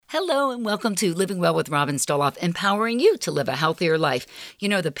Hello and welcome to Living Well with Robin Stoloff, empowering you to live a healthier life. You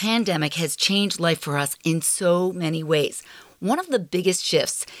know, the pandemic has changed life for us in so many ways. One of the biggest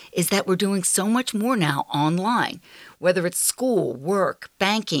shifts is that we're doing so much more now online. Whether it's school, work,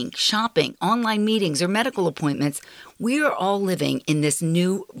 banking, shopping, online meetings, or medical appointments, we are all living in this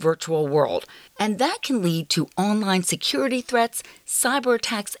new virtual world. And that can lead to online security threats, cyber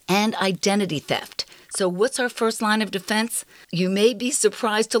attacks, and identity theft. So what's our first line of defense? You may be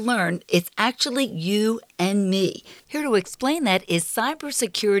surprised to learn it's actually you and me. Here to explain that is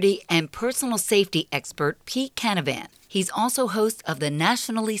cybersecurity and personal safety expert Pete Canavan. He's also host of the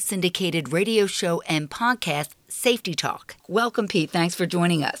nationally syndicated radio show and podcast Safety Talk. Welcome, Pete. Thanks for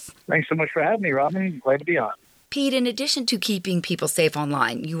joining us. Thanks so much for having me, Robin. Glad to be on. Pete, in addition to keeping people safe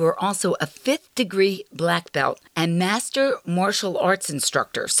online, you are also a 5th degree black belt and master martial arts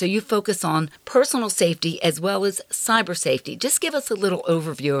instructor. So you focus on personal safety as well as cyber safety. Just give us a little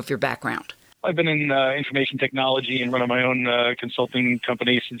overview of your background. I've been in information technology and running my own consulting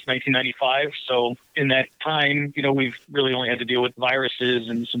company since 1995. So in that time, we've really only had to deal with viruses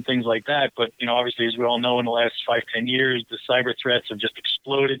and some things like that. But, obviously, as we all know, in the last 5-10 years, the cyber threats have just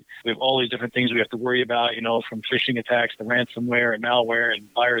exploded. We have all these different things we have to worry about, from phishing attacks to ransomware and malware and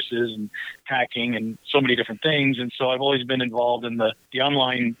viruses and hacking and so many different things. And so I've always been involved in the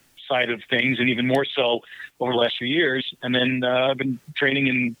online side of things, and even more so over the last few years. And then I've been training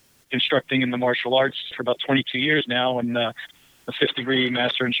and instructing in the martial arts for about 22 years now, and a 5th degree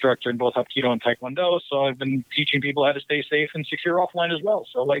master instructor in both Hapkido and Taekwondo. So I've been teaching people how to stay safe and secure offline as well.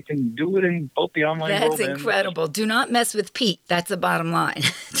 So I can do it in both the online world. That's incredible. Do not mess with Pete. That's the bottom line.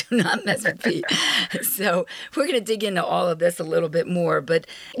 Do not mess with Pete. So we're going to dig into all of this a little bit more. But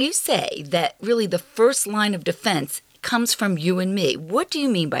you say that really the first line of defense comes from you and me. What do you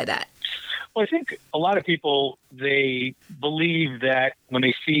mean by that? Well, I think a lot of people, they believe that when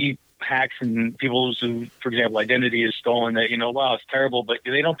they see hacks and people who, for example, identity is stolen, that, wow, it's terrible, but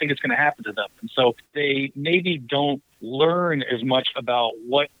they don't think it's going to happen to them. And so they maybe don't learn as much about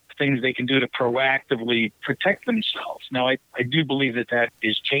what things they can do to proactively protect themselves. Now, I do believe that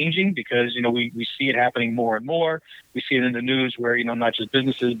is changing because, we see it happening more and more. We see it in the news where, not just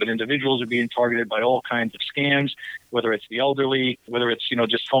businesses, but individuals are being targeted by all kinds of scams, whether it's the elderly, whether it's,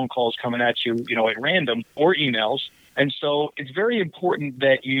 just phone calls coming at you, at random, or emails. And so it's very important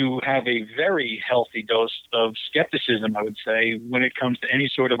that you have a very healthy dose of skepticism, I would say, when it comes to any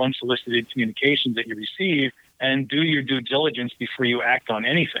sort of unsolicited communications that you receive, and do your due diligence before you act on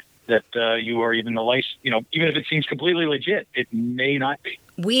anything that you are even even if it seems completely legit, it may not be.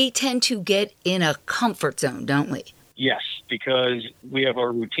 We tend to get in a comfort zone, don't we? Yes, because we have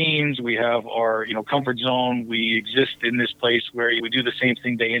our routines, we have our, comfort zone. We exist in this place where we do the same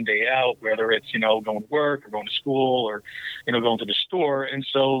thing day in, day out, whether it's, going to work or going to school or, going to the store. And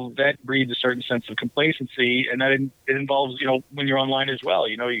so that breeds a certain sense of complacency. And that it involves, when you're online as well,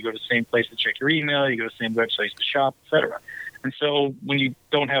 you go to the same place to check your email, you go to the same websites to shop, et cetera. And so when you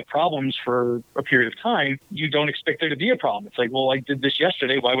don't have problems for a period of time, you don't expect there to be a problem. It's like, well, I did this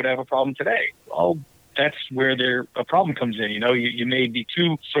yesterday. Why would I have a problem today? Well, that's where a problem comes in. You may be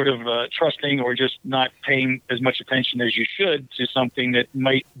too sort of trusting or just not paying as much attention as you should to something that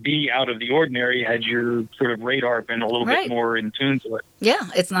might be out of the ordinary had your sort of radar been a little bit more in tune to it. Yeah,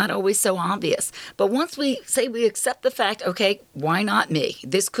 it's not always so obvious. But once we say we accept the fact, okay, why not me?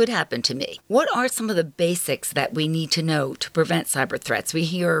 This could happen to me. What are some of the basics that we need to know to prevent cyber threats? We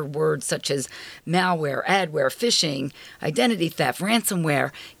hear words such as malware, adware, phishing, identity theft,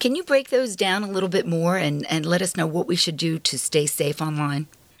 ransomware. Can you break those down a little bit more and let us know what we should do to stay safe online?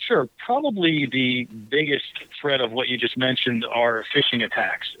 Sure. Probably the biggest threat of what you just mentioned are phishing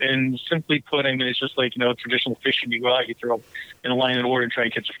attacks. And simply put, it's just like, traditional fishing. You go out, you throw in a line and order and try to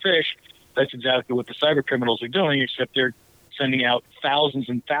catch a fish. That's exactly what the cyber criminals are doing, except they're sending out thousands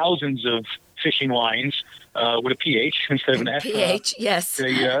and thousands of phishing lines with a PH instead of an F. PH, yes.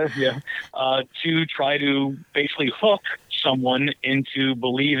 To try to basically hook someone into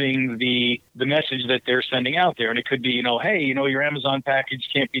believing the message that they're sending out there. And it could be, hey, your Amazon package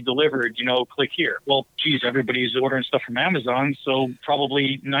can't be delivered, click here. Well, geez, everybody's ordering stuff from Amazon. So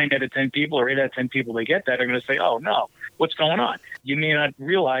probably 9 out of 10 people or 8 out of 10 people that get that are going to say, oh, no, what's going on? You may not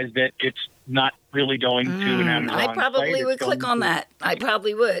realize that it's not really going to an Amazon I probably site. would click on that. I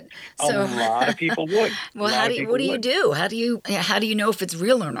probably would. So, a lot of people would. Well, what do you do? How do you know if it's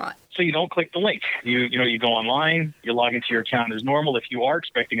real or not? So you don't click the link. You go online, you log into your account as normal if you are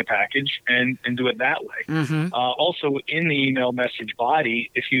expecting a package, and do it that way. Mm-hmm. Also, in the email message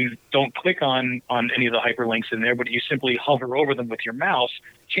body, if you don't click on any of the hyperlinks in there, but you simply hover over them with your mouse,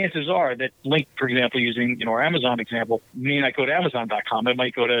 chances are that link, for example, using, our Amazon example, may not go to Amazon.com. It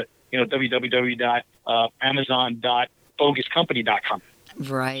might go to, www.amazon.boguscompany.com.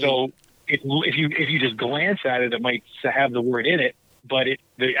 Right. So if you just glance at it, it might have the word in it, but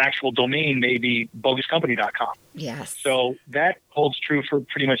the actual domain may be boguscompany.com. Yes. So that holds true for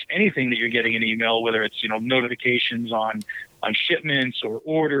pretty much anything that you're getting in email, whether it's, notifications on shipments or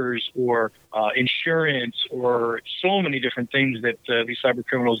orders or insurance or so many different things that these cyber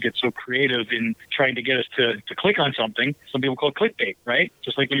criminals get so creative in trying to get us to click on something. Some people call it clickbait, right?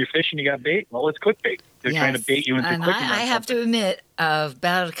 Just like when you're fishing, you got bait. Well, it's clickbait. They're trying to bait you into clicking on something. I have to admit,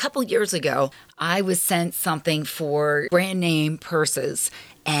 about a couple years ago, I was sent something for brand name purses.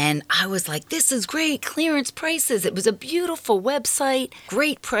 And I was like, this is great, clearance prices. It was a beautiful website,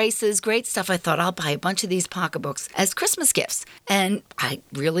 great prices, great stuff. I thought I'll buy a bunch of these pocketbooks as Christmas gifts. And I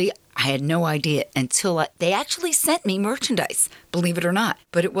had no idea until they actually sent me merchandise, believe it or not.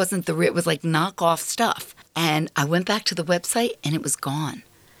 But it wasn't it was like knockoff stuff. And I went back to the website and it was gone.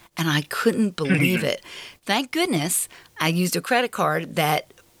 And I couldn't believe it. Thank goodness I used a credit card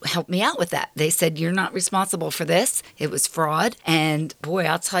that helped me out with that. They said, you're not responsible for this. It was fraud. And boy,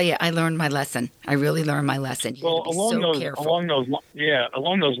 I'll tell you, I learned my lesson. I really learned my lesson. Along those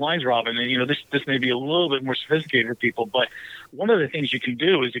lines, Robin, and this may be a little bit more sophisticated for people, but one of the things you can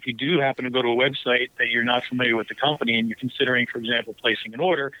do is if you do happen to go to a website that you're not familiar with the company and you're considering, for example, placing an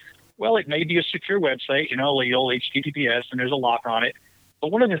order, well, it may be a secure website, like the old HTTPS, and there's a lock on it.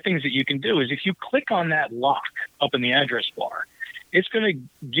 But one of the things that you can do is if you click on that lock up in the address bar, it's going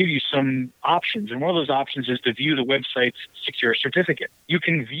to give you some options. And one of those options is to view the website's secure certificate. You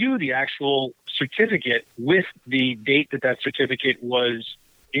can view the actual certificate with the date that certificate was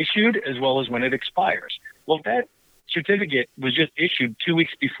issued as well as when it expires. Well, if that certificate was just issued 2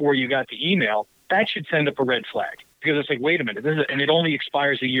 weeks before you got the email, that should send up a red flag because it's like, wait a minute, and it only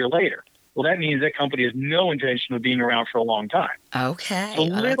expires a year later. Well, that means that company has no intention of being around for a long time. Okay. So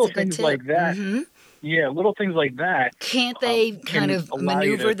little things like that. Mm-hmm. Yeah, little things like that. Can't they kind of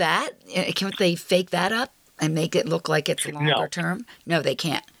maneuver that? Can't they fake that up and make it look like it's longer term? No, they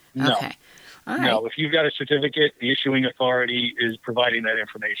can't. No. Okay. All right. No, if you've got a certificate, the issuing authority is providing that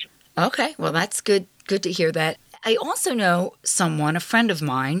information. Okay, well, that's good. Good to hear that. I also know someone, a friend of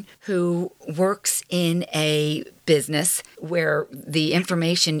mine, who works in a business where the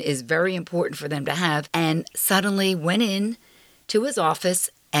information is very important for them to have, and suddenly went in to his office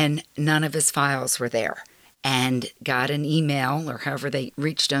and none of his files were there, and got an email or however they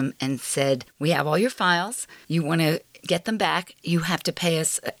reached him and said, we have all your files. You want to get them back, you have to pay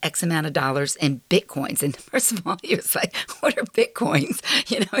us X amount of dollars in Bitcoins. And first of all, he was like, what are Bitcoins?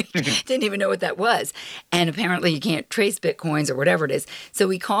 He didn't even know what that was. And apparently you can't trace Bitcoins or whatever it is. So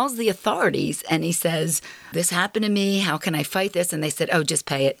he calls the authorities and he says, this happened to me. How can I fight this? And they said, oh, just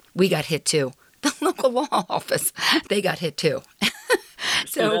pay it. We got hit too. The local law office, they got hit too.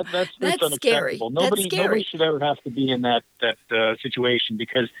 So that's scary. Nobody should ever have to be in that situation,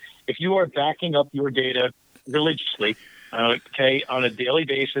 because if you are backing up your data religiously, on a daily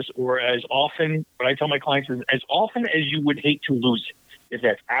basis, or as often, what I tell my clients is as often as you would hate to lose it. If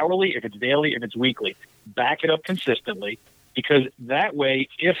that's hourly, if it's daily, if it's weekly, back it up consistently, because that way,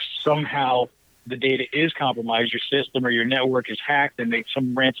 if somehow the data is compromised, your system or your network is hacked, and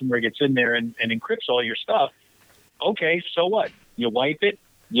some ransomware gets in there and encrypts all your stuff, okay, so what? You wipe it,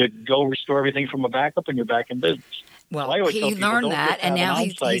 you go restore everything from a backup, and you're back in business. Well, he learned that, and now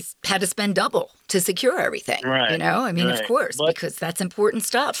he's had to spend double to secure everything. Right. Of course, because that's important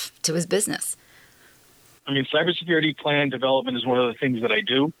stuff to his business. Cybersecurity plan development is one of the things that I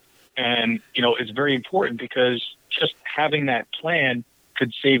do, and it's very important because just having that plan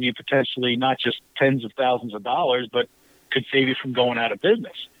could save you potentially not just tens of thousands of dollars, but could save you from going out of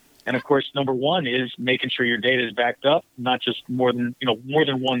business. And of course, number one is making sure your data is backed up, not just more than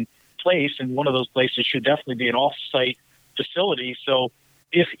one place. And one of those places should definitely be an off-site facility. So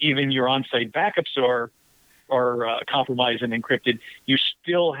if even your on-site backups are compromised and encrypted, you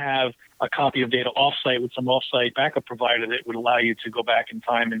still have a copy of data off-site with some off-site backup provider that would allow you to go back in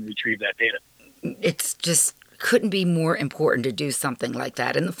time and retrieve that data. It's just couldn't be more important to do something like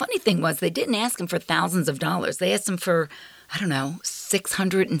that. And the funny thing was, they didn't ask him for thousands of dollars. They asked him for,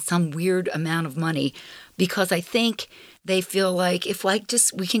 $600 and some weird amount of money, because I think They feel like if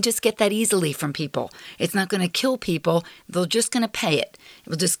we can just get that easily from people. It's not going to kill people. They're just going to pay it. It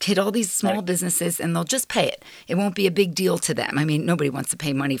will just hit all these small businesses and they'll just pay it. It won't be a big deal to them. I mean, nobody wants to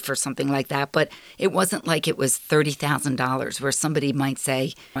pay money for something like that, but it wasn't like it was $30,000 where somebody might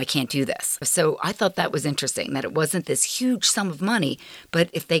say, I can't do this. So I thought that was interesting, that it wasn't this huge sum of money, but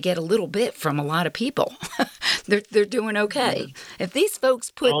if they get a little bit from a lot of people, they're doing okay. If these folks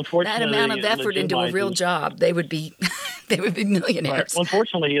put that amount of effort into a real job, they would be they would be millionaires. Right. Well,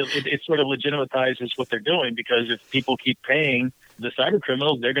 unfortunately, it sort of legitimizes what they're doing, because if people keep paying the cyber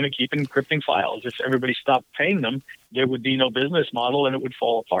criminals, they're going to keep encrypting files. If everybody stopped paying them, there would be no business model and it would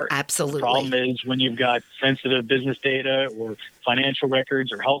fall apart. Absolutely. The problem is when you've got sensitive business data or financial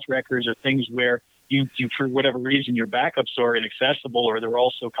records or health records or things where you for whatever reason, your backups are inaccessible or they're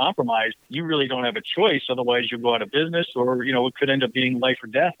also compromised, you really don't have a choice. Otherwise, you go out of business, or, it could end up being life or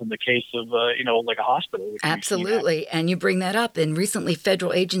death in the case of, like a hospital. Absolutely. And you bring that up. And recently,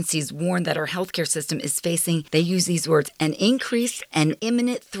 federal agencies warned that our healthcare system is facing, they use these words, an increased and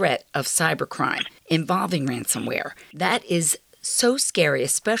imminent threat of cybercrime involving ransomware. That is so scary,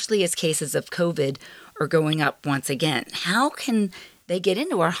 especially as cases of COVID are going up once again. How can they get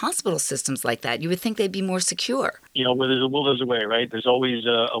into our hospital systems like that? You would think they'd be more secure. Where there's a will, there's a way, right? There's always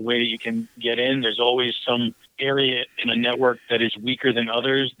a way that you can get in. There's always some area in a network that is weaker than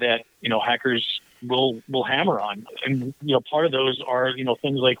others that, hackers will hammer on. And, part of those are,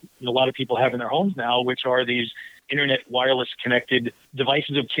 things like a lot of people have in their homes now, which are these internet wireless connected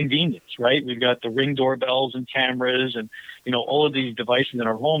devices of convenience, right? We've got the Ring doorbells and cameras and, all of these devices in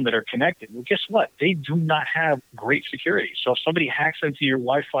our home that are connected. Well, guess what? They do not have great security. So if somebody hacks into your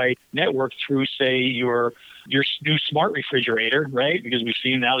Wi-Fi network through, say, your new smart refrigerator, right? Because we've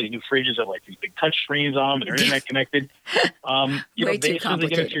seen now these new fridges have like these big touch screens on them and they're internet connected. They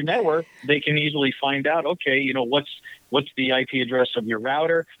get into your network, they can easily find out, okay, what's the IP address of your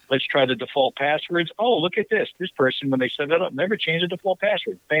router? Let's try the default passwords. Oh, look at this. This person, when they set that up, never changed the default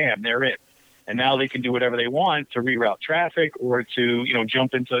password. Bam, they're in. And now they can do whatever they want to reroute traffic or to,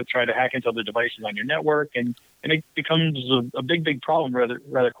 try to hack into other devices on your network. And it becomes a big, big problem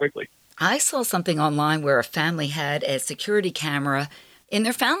rather quickly. I saw something online where a family had a security camera in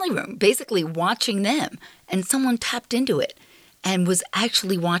their family room, basically watching them, and someone tapped into it and was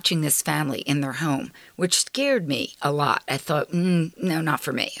actually watching this family in their home, which scared me a lot. I thought, no, not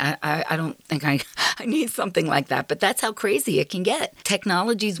for me. I don't think I need something like that. But that's how crazy it can get.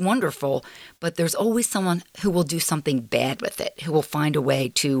 Technology's wonderful, but there's always someone who will do something bad with it, who will find a way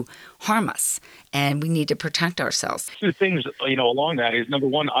to harm us. And we need to protect ourselves. Two things, along that is, number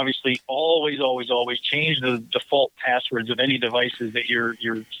one, obviously, always change the default passwords of any devices that you're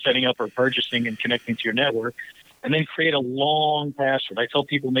setting up or purchasing and connecting to your network. And then create a long password. I tell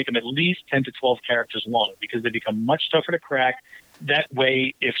people make them at least 10 to 12 characters long because they become much tougher to crack. That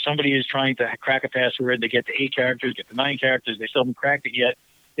way, if somebody is trying to crack a password, they get to 8 characters, get to 9 characters, they still haven't cracked it yet.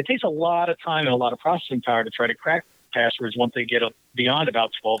 It takes a lot of time and a lot of processing power to try to crack passwords once they get beyond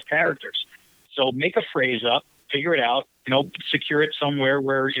about 12 characters. So make a phrase up, figure it out, secure it somewhere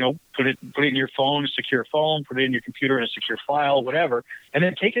where, put it in your phone, secure phone, put it in your computer in a secure file, whatever. And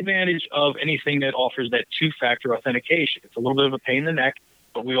then take advantage of anything that offers that two-factor authentication. It's a little bit of a pain in the neck,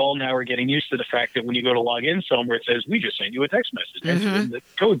 but we all now are getting used to the fact that when you go to log in somewhere, it says, we just sent you a text message. Enter the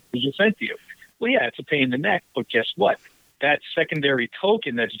code we just sent to you. Well, yeah, it's a pain in the neck, but guess what? That secondary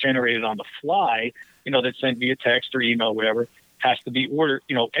token that's generated on the fly, that's sent via text or email, whatever, has to be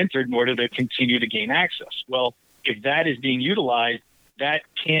entered in order to continue to gain access. Well, if that is being utilized, that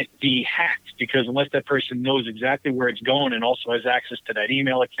can't be hacked, because unless that person knows exactly where it's going and also has access to that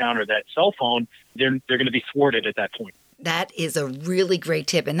email account or that cell phone, they're going to be thwarted at that point. That is a really great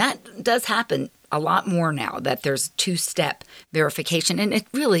tip. And that does happen a lot more now, that there's two-step verification. And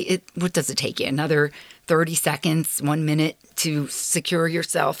what does it take you? Another 30 seconds, 1 minute to secure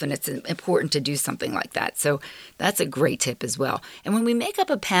yourself. And it's important to do something like that. So that's a great tip as well. And when we make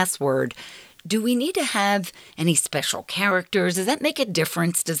up a password, do we need to have any special characters? Does that make a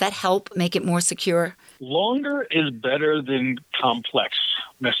difference? Does that help make it more secure? Longer is better than complex,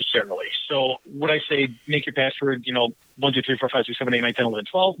 necessarily. So would I say make your password, 1, 2, 3, 4, 5, 6, 7, 8, 9, 10, 11,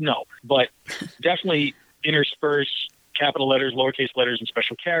 12? No. But definitely intersperse capital letters, lowercase letters, and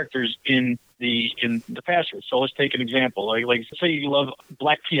special characters in the password. So let's take an example. Like say you love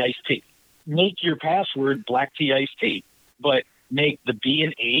black tea iced tea. Make your password black tea iced tea, but make the B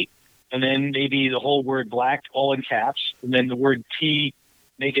an 8, and then maybe the whole word black all in caps, and then the word tea,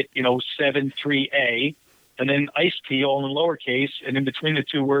 make it 7-3A, and then iced tea all in lowercase, and in between the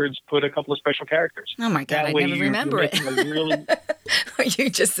two words, put a couple of special characters. Oh my God, I never remember it. What you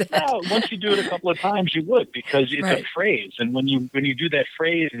just said. Well, once you do it a couple of times, you would, because it's Right. a phrase. And when you do that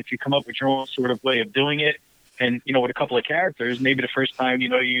phrase, and if you come up with your own sort of way of doing it, and, with a couple of characters, maybe the first time,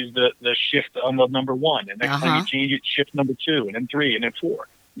 you use the shift on the number 1, and next time you change it, shift number 2, and then 3, and then 4.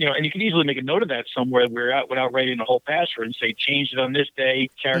 And you can easily make a note of that somewhere without writing the whole password and say, change it on this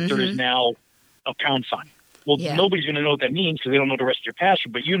day, character is now a pound sign. Well, nobody's going to know what that means because they don't know the rest of your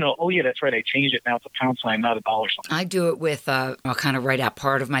password. But oh yeah, that's right. I changed it. Now it's a pound sign, not a dollar sign. I do it with, I'll kind of write out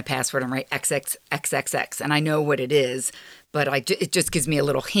part of my password and write XXXXX, and I know what it is, but it just gives me a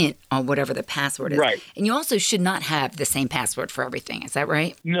little hint on whatever the password is. Right. And you also should not have the same password for everything. Is that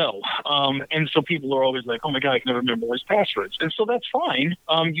right? No. And so people are always like, oh my God, I can never remember all his passwords. And so that's fine.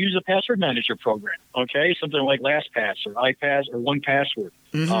 Use a password manager program. Okay. Something like LastPass or iPass or 1Password.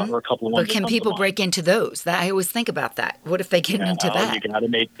 Or a couple of ones. But can people break into those? I always think about that. What if they get into that? You got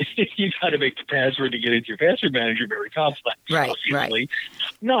to make the password to get into your password manager very complex. Right, obviously. right.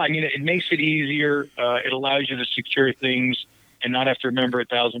 No, I mean, it makes it easier. It allows you to secure things and not have to remember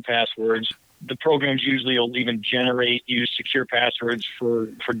 1,000 passwords. The programs usually will even generate you secure passwords for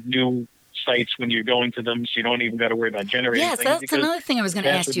new sites when you're going to them, so you don't even got to worry about generating things. Yes, that's another thing I was going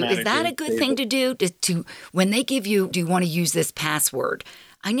to ask you. Is that a good thing to do? To when they give you, do you want to use this password?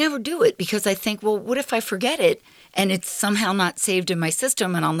 I never do it because I think, well, what if I forget it and it's somehow not saved in my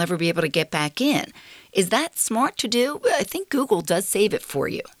system and I'll never be able to get back in? Is that smart to do? I think Google does save it for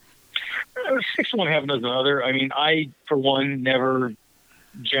you. 6 of one, half a dozen other. I mean, I, for one, never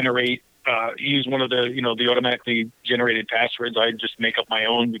use one of the, the automatically generated passwords. I just make up my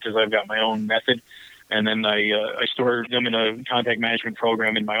own because I've got my own method. And then I store them in a contact management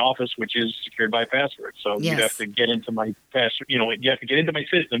program in my office, which is secured by password. So you have to get into my password. You have to get into my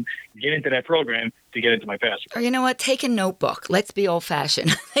system, get into that program to get into my password. Or you know what? Take a notebook. Let's be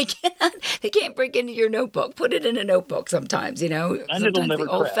old-fashioned. They can't break into your notebook. Put it in a notebook sometimes, Sometimes the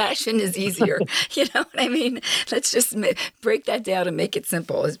old-fashioned is easier. You know what I mean? Let's just break that down and make it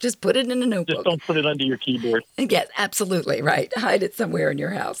simple. Just put it in a notebook. Just don't put it under your keyboard. Yes, absolutely. Right. Hide it somewhere in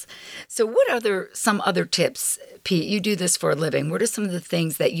your house. So what are some other tips, Pete? You do this for a living. What are some of the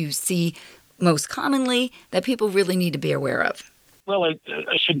things that you see most commonly that people really need to be aware of? Well,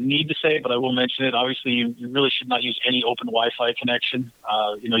 I shouldn't need to say it, but I will mention it. Obviously, you really should not use any open Wi-Fi connection.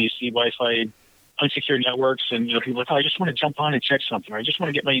 You see Wi-Fi unsecured networks, and people are like, oh, I just want to jump on and check something, or I just want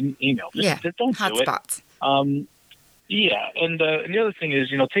to get my email. Just don't do it. Hotspots. And the other thing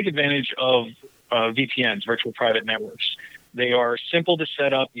is, take advantage of VPNs, virtual private networks. They are simple to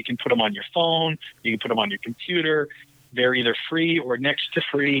set up. You can put them on your phone. You can put them on your computer. They're either free or next to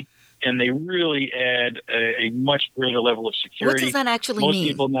free, and they really add a much greater level of security. What does that actually mean? Most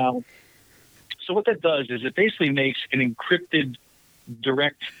people now. So what that does is it basically makes an encrypted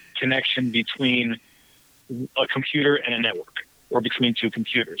direct connection between a computer and a network, or between two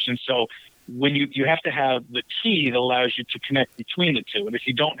computers. And so when you have to have the key that allows you to connect between the two. And if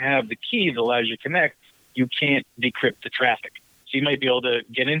you don't have the key that allows you to connect, you can't decrypt the traffic. So you might be able to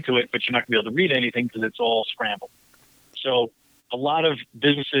get into it, but you're not going to be able to read anything because it's all scrambled. So a lot of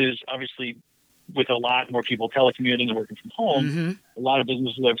businesses, obviously, with a lot more people telecommuting and working from home, a lot of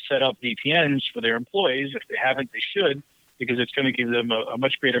businesses have set up VPNs for their employees. If they haven't, they should, because it's going to give them a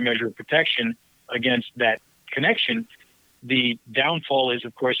much greater measure of protection against that connection. The downfall is,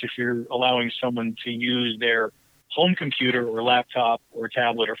 of course, if you're allowing someone to use their home computer or laptop or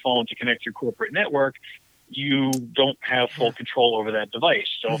tablet or phone to connect your corporate network, you don't have full control over that device.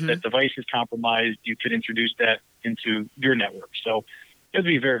 So if that device is compromised, you could introduce that into your network. So you have to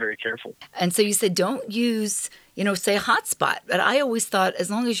be very, very careful. And so you said don't use, say a hotspot. But I always thought as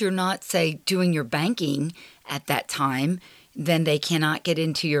long as you're not, say, doing your banking at that time, then they cannot get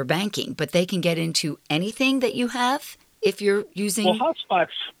into your banking. But they can get into anything that you have if you're using...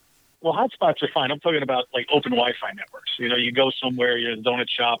 Well, hotspots are fine. I'm talking about like open Wi-Fi networks. You go somewhere, you're at a donut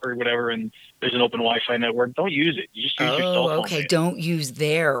shop or whatever, and there's an open Wi-Fi network. Don't use it. You just use your cell phone. Okay. Don't use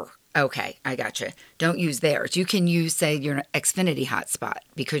their. Okay, I gotcha. Don't use theirs. You can use, say, your Xfinity hotspot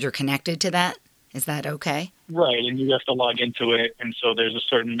because you're connected to that. Is that okay? Right, and you have to log into it, and so there's a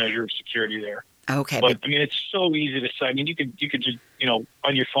certain measure of security there. Okay, but I mean, it's so easy to say. I mean, you could just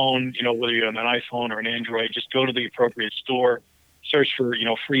on your phone, whether you're on an iPhone or an Android, just go to the appropriate store. Search for,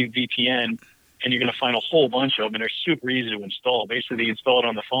 free VPN, and you're going to find a whole bunch of them, and they're super easy to install. Basically, you install it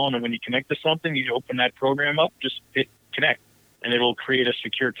on the phone, and when you connect to something, you open that program up, just hit connect, and it will create a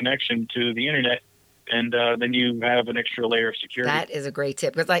secure connection to the internet and then you have an extra layer of security. That is a great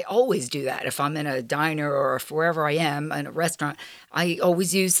tip, because I always do that. If I'm in a diner or if wherever I am in a restaurant,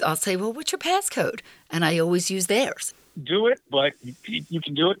 I'll say, well, what's your passcode? And I always use theirs. Do it, but you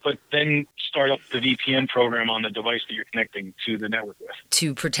can do it, but then start up the VPN program on the device that you're connecting to the network with.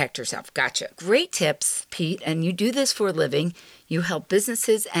 To protect yourself. Gotcha. Great tips, Pete. And you do this for a living. You help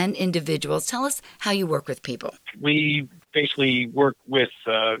businesses and individuals. Tell us how you work with people. We basically work with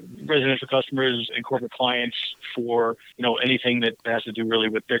residential customers and corporate clients for, anything that has to do really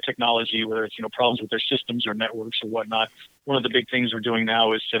with their technology, whether it's, problems with their systems or networks or whatnot. One of the big things we're doing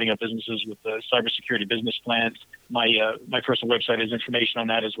now is setting up businesses with cybersecurity business plans. My personal website has information on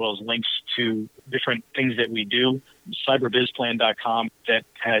that, as well as links to different things that we do. Cyberbizplan.com that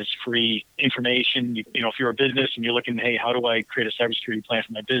has free information. If you're a business and you're looking, hey, how do I create a cybersecurity plan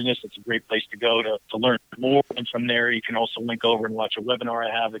for my business? It's a great place to go to learn more. And from there, you can also link over and watch a webinar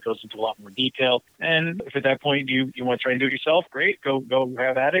I have that goes into a lot more detail. And if at that point you want to try and do it yourself, great, go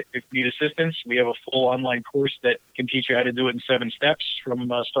have at it. If you need assistance, we have a full online course that can teach you how to do it in 7 steps from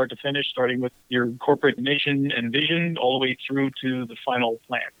start to finish, starting with your corporate mission and vision all the way through to the final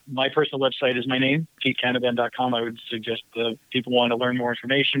plan. My personal website is my name, PeteCanavan.com. I would suggest people want to learn more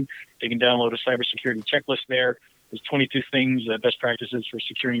information. They can download a cybersecurity checklist there. There's 22 things, best practices for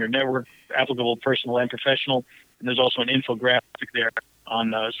securing your network, applicable personal and professional. And there's also an infographic there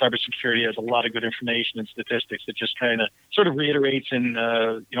on cybersecurity. Has a lot of good information and statistics that just kind of sort of reiterates and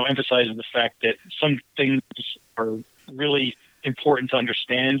emphasizes the fact that some things are really important to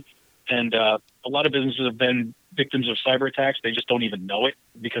understand. And a lot of businesses have been victims of cyber attacks. They just don't even know it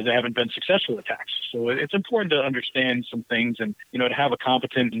because they haven't been successful attacks. So it's important to understand some things and, to have a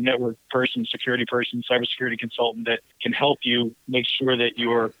competent network person, security person, cybersecurity consultant that can help you make sure that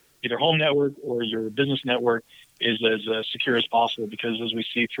your either home network or your business network is as secure as possible, because as we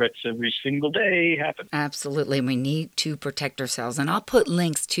see threats every single day happen. Absolutely. We need to protect ourselves. And I'll put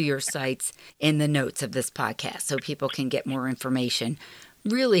links to your sites in the notes of this podcast so people can get more information.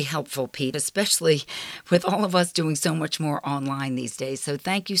 Really helpful, Pete, especially with all of us doing so much more online these days. So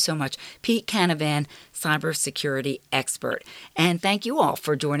thank you so much, Pete Canavan, cybersecurity expert. And thank you all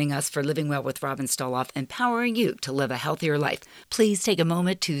for joining us for Living Well with Robin Stoloff, empowering you to live a healthier life. Please take a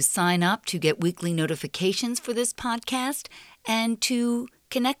moment to sign up to get weekly notifications for this podcast and to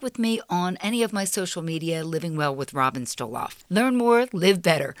connect with me on any of my social media, Living Well with Robin Stoloff. Learn more, live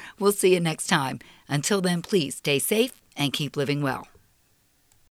better. We'll see you next time. Until then, please stay safe and keep living well.